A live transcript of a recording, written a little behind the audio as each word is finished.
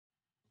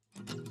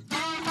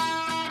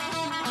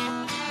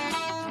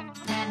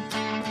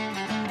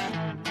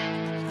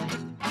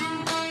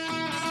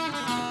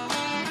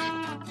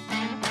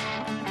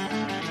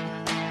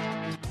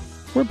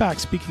We're back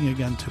speaking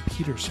again to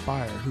Peter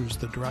Spire, who's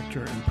the director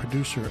and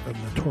producer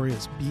of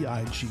Notorious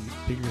B.I.G.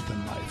 Bigger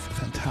Than Life, a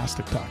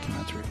fantastic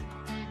documentary.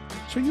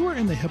 So you were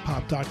in the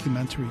hip-hop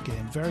documentary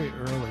game very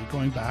early,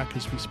 going back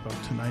as we spoke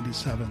to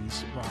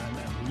 97's Rhyme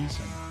and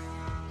Reason.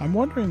 I'm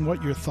wondering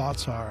what your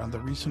thoughts are on the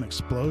recent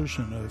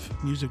explosion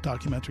of music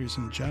documentaries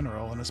in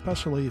general, and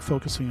especially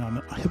focusing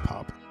on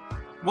hip-hop.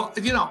 Well,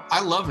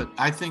 I love it.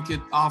 I think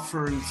it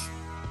offers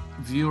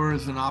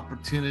viewers an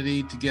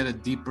opportunity to get a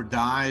deeper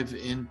dive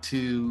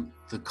into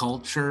the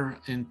culture,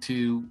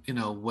 into,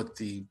 what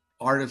the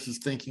artist is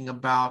thinking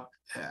about.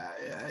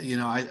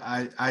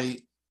 I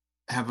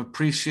have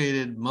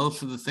appreciated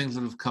most of the things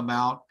that have come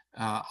out.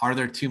 Are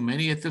there too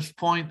many at this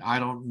point? I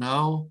don't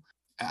know.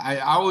 I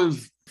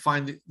always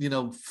find,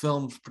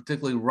 films,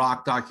 particularly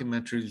rock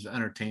documentaries,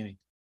 entertaining.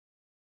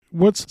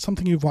 What's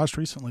something you've watched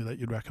recently that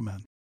you'd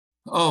recommend?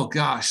 Oh,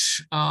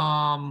 gosh.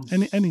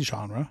 Any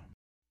genre.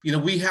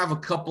 We have a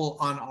couple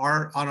on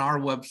our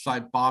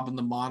website, Bob and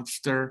the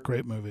Monster.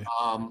 Great movie.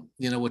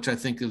 Which I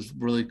think is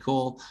really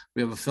cool.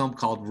 We have a film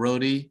called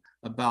Roadie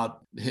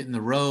about hitting the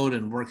road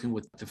and working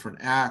with different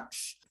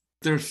acts.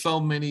 There's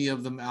so many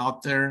of them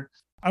out there.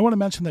 I want to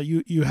mention that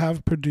you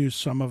have produced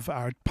some of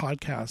our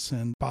podcasts,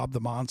 and Bob the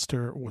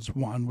Monster was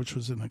one, which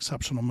was an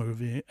exceptional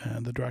movie,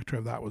 and the director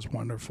of that was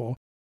wonderful.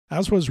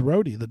 As was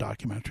Roadie, the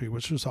documentary,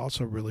 which was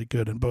also really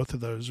good. And both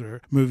of those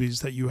are movies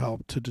that you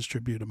helped to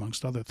distribute,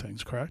 amongst other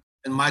things, correct?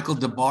 And Michael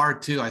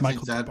DeBar, too. I think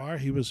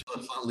he was.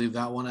 Let's not leave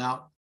that one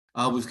out.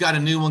 We've got a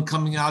new one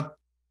coming out.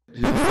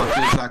 Who the fuck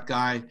is that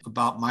guy?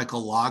 About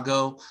Michael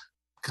Lago,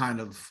 kind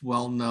of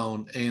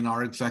well-known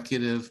A&R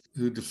executive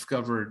who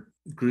discovered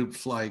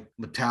groups like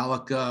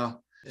Metallica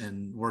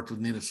and worked with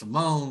Nina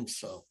Simone.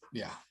 So,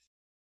 yeah.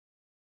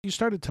 You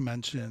started to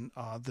mention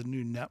the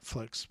new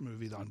Netflix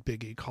movie on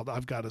Biggie called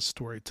I've Got a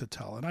Story to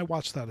Tell, and I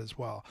watched that as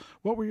well.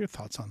 What were your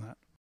thoughts on that?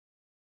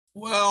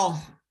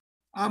 Well,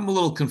 I'm a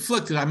little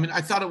conflicted. I mean,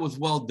 I thought it was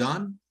well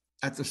done.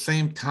 At the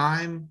same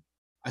time,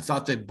 I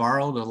thought they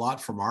borrowed a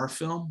lot from our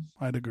film.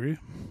 I'd agree.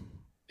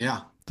 Yeah.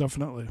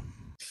 Definitely.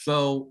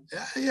 So,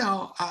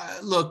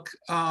 look,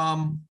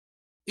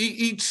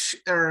 each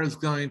era is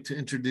going to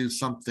introduce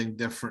something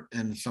different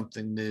and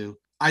something new.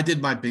 I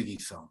did my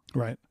Biggie film.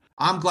 Right.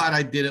 I'm glad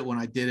I did it when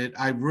I did it.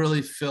 I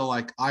really feel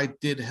like I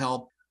did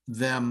help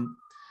them,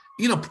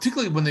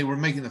 particularly when they were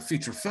making a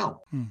feature film.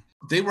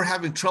 They were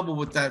having trouble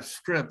with that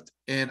script,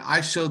 and I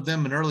showed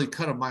them an early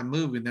cut of my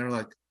movie, and they were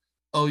like,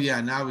 oh,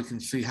 yeah, now we can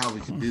see how we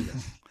can do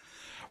this.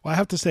 Well, I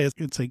have to say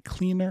it's a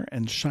cleaner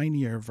and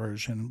shinier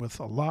version with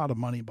a lot of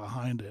money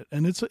behind it.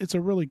 And it's a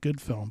really good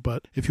film.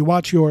 But if you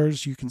watch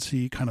yours, you can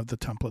see kind of the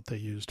template they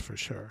used for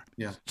sure.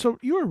 Yeah. So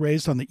you were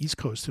raised on the East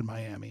Coast in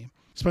Miami,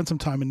 spent some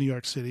time in New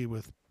York City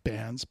with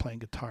bands playing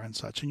guitar and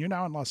such, and you're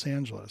now in Los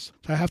Angeles.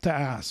 So I have to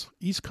ask,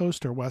 East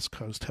Coast or West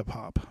Coast hip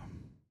hop?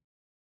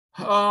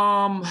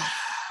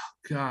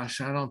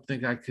 Gosh, I don't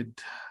think I could.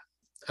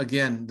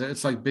 Again,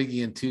 it's like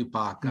Biggie and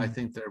Tupac. I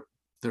think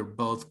they're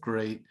both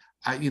great.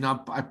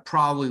 I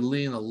probably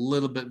lean a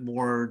little bit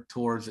more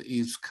towards the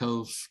East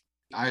Coast.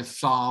 I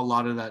saw a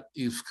lot of that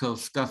East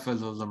Coast stuff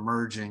as it was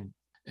emerging,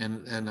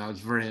 and I was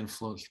very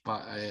influenced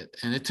by it.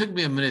 And it took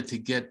me a minute to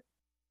get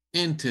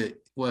into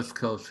West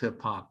Coast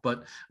hip hop,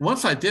 but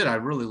once I did, I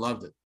really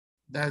loved it.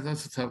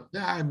 That's a tough.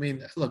 Yeah, I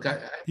mean, look,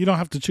 you don't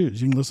have to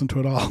choose. You can listen to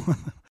it all.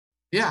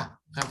 Yeah,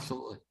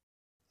 absolutely.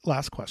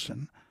 Last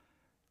question: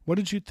 what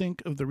did you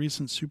think of the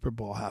recent Super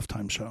Bowl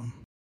halftime show?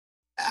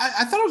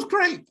 I thought it was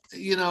great.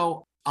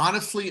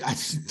 Honestly, I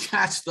didn't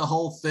catch the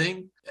whole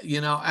thing.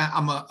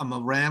 I'm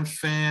a Rams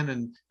fan,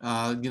 and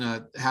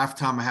at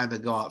halftime I had to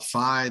go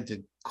outside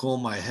to cool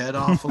my head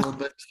off a little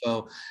bit.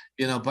 So,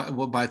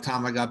 by the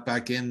time I got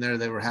back in there,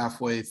 they were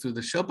halfway through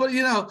the show. But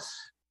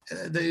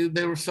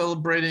they were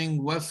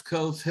celebrating West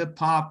Coast hip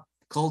hop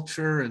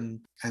culture, and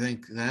I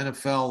think the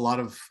NFL, a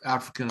lot of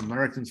African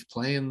Americans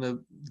playing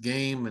the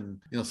game, and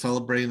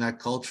celebrating that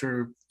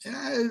culture.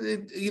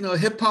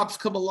 Hip hop's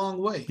come a long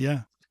way.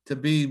 Yeah, to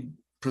be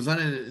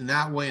presented in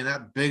that way, in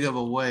that big of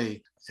a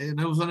way, and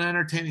it was an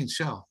entertaining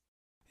show.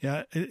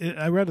 Yeah,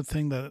 I read a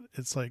thing that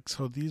it's like,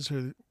 so these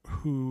are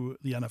who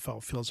the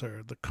NFL feels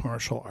are the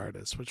commercial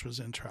artists, which was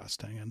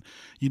interesting. And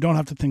you don't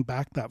have to think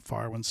back that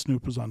far when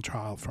Snoop was on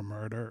trial for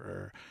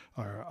murder,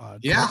 or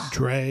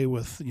Dre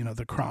with,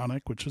 The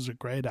Chronic, which was a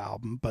great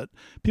album, but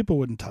people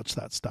wouldn't touch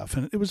that stuff.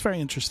 And it was very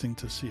interesting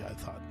to see, I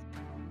thought.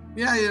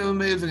 Yeah,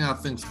 amazing how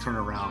things turn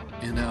around,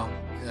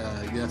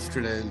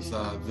 yesterday's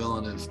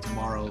villain is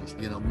tomorrow's,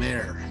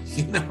 mayor,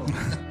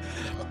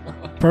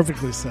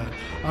 Perfectly said.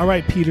 All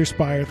right, Peter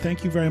Spire,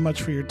 thank you very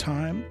much for your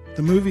time.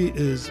 The movie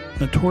is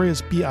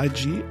Notorious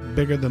B.I.G.,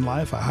 Bigger Than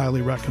Life. I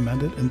highly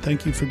recommend it. And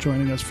thank you for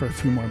joining us for a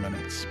few more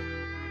minutes.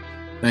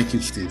 Thank you,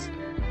 Steve.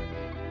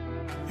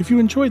 If you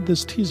enjoyed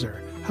this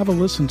teaser, have a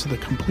listen to the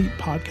complete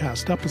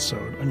podcast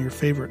episode on your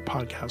favorite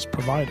podcast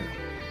provider.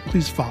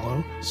 Please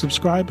follow,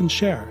 subscribe, and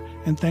share.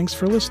 And thanks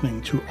for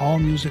listening to All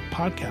Music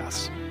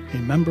Podcasts, a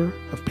member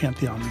of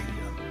Pantheon Media.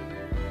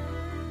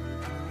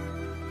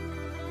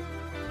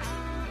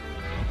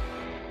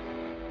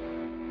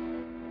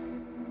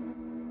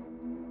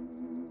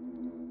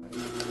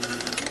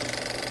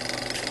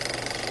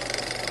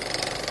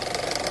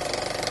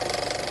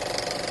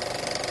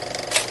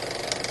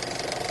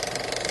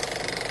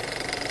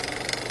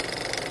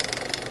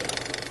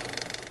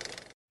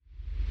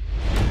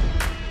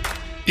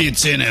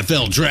 It's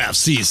NFL draft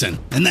season,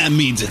 and that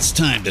means it's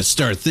time to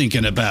start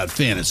thinking about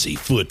fantasy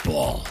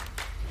football.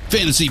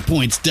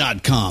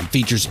 FantasyPoints.com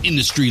features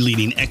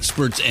industry-leading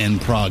experts and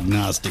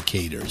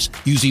prognosticators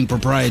using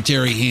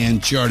proprietary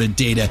hand-charted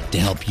data to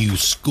help you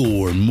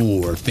score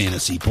more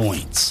fantasy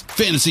points.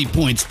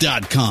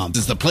 FantasyPoints.com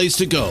is the place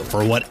to go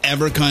for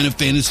whatever kind of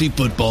fantasy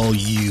football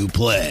you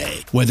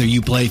play. Whether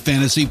you play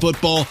fantasy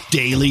football,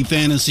 daily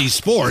fantasy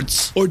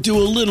sports, or do a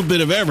little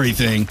bit of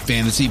everything,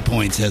 Fantasy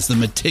Points has the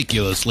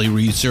meticulously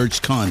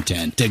researched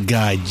content to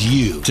guide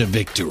you to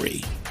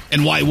victory.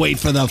 And why wait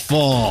for the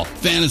fall?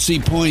 Fantasy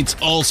Points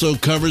also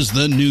covers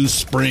the new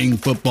spring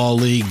football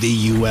league,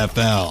 the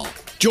UFL.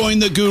 Join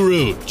the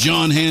guru,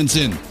 John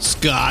Hansen,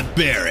 Scott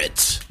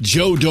Barrett,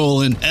 Joe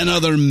Dolan, and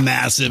other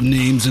massive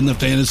names in the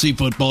fantasy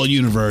football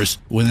universe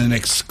with an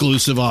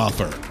exclusive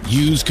offer.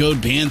 Use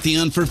code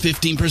Pantheon for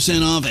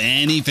 15% off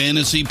any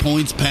Fantasy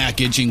Points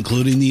package,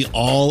 including the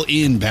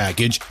all-in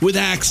package, with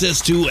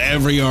access to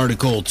every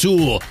article,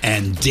 tool,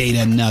 and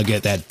data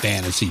nugget that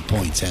Fantasy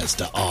Points has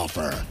to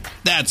offer.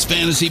 That's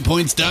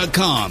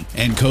FantasyPoints.com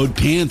and code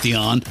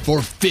Pantheon for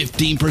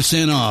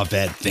 15% off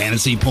at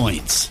Fantasy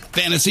Points.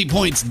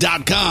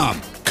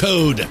 FantasyPoints.com,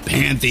 code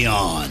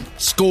Pantheon.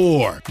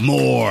 Score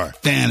more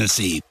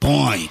fantasy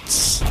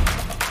points.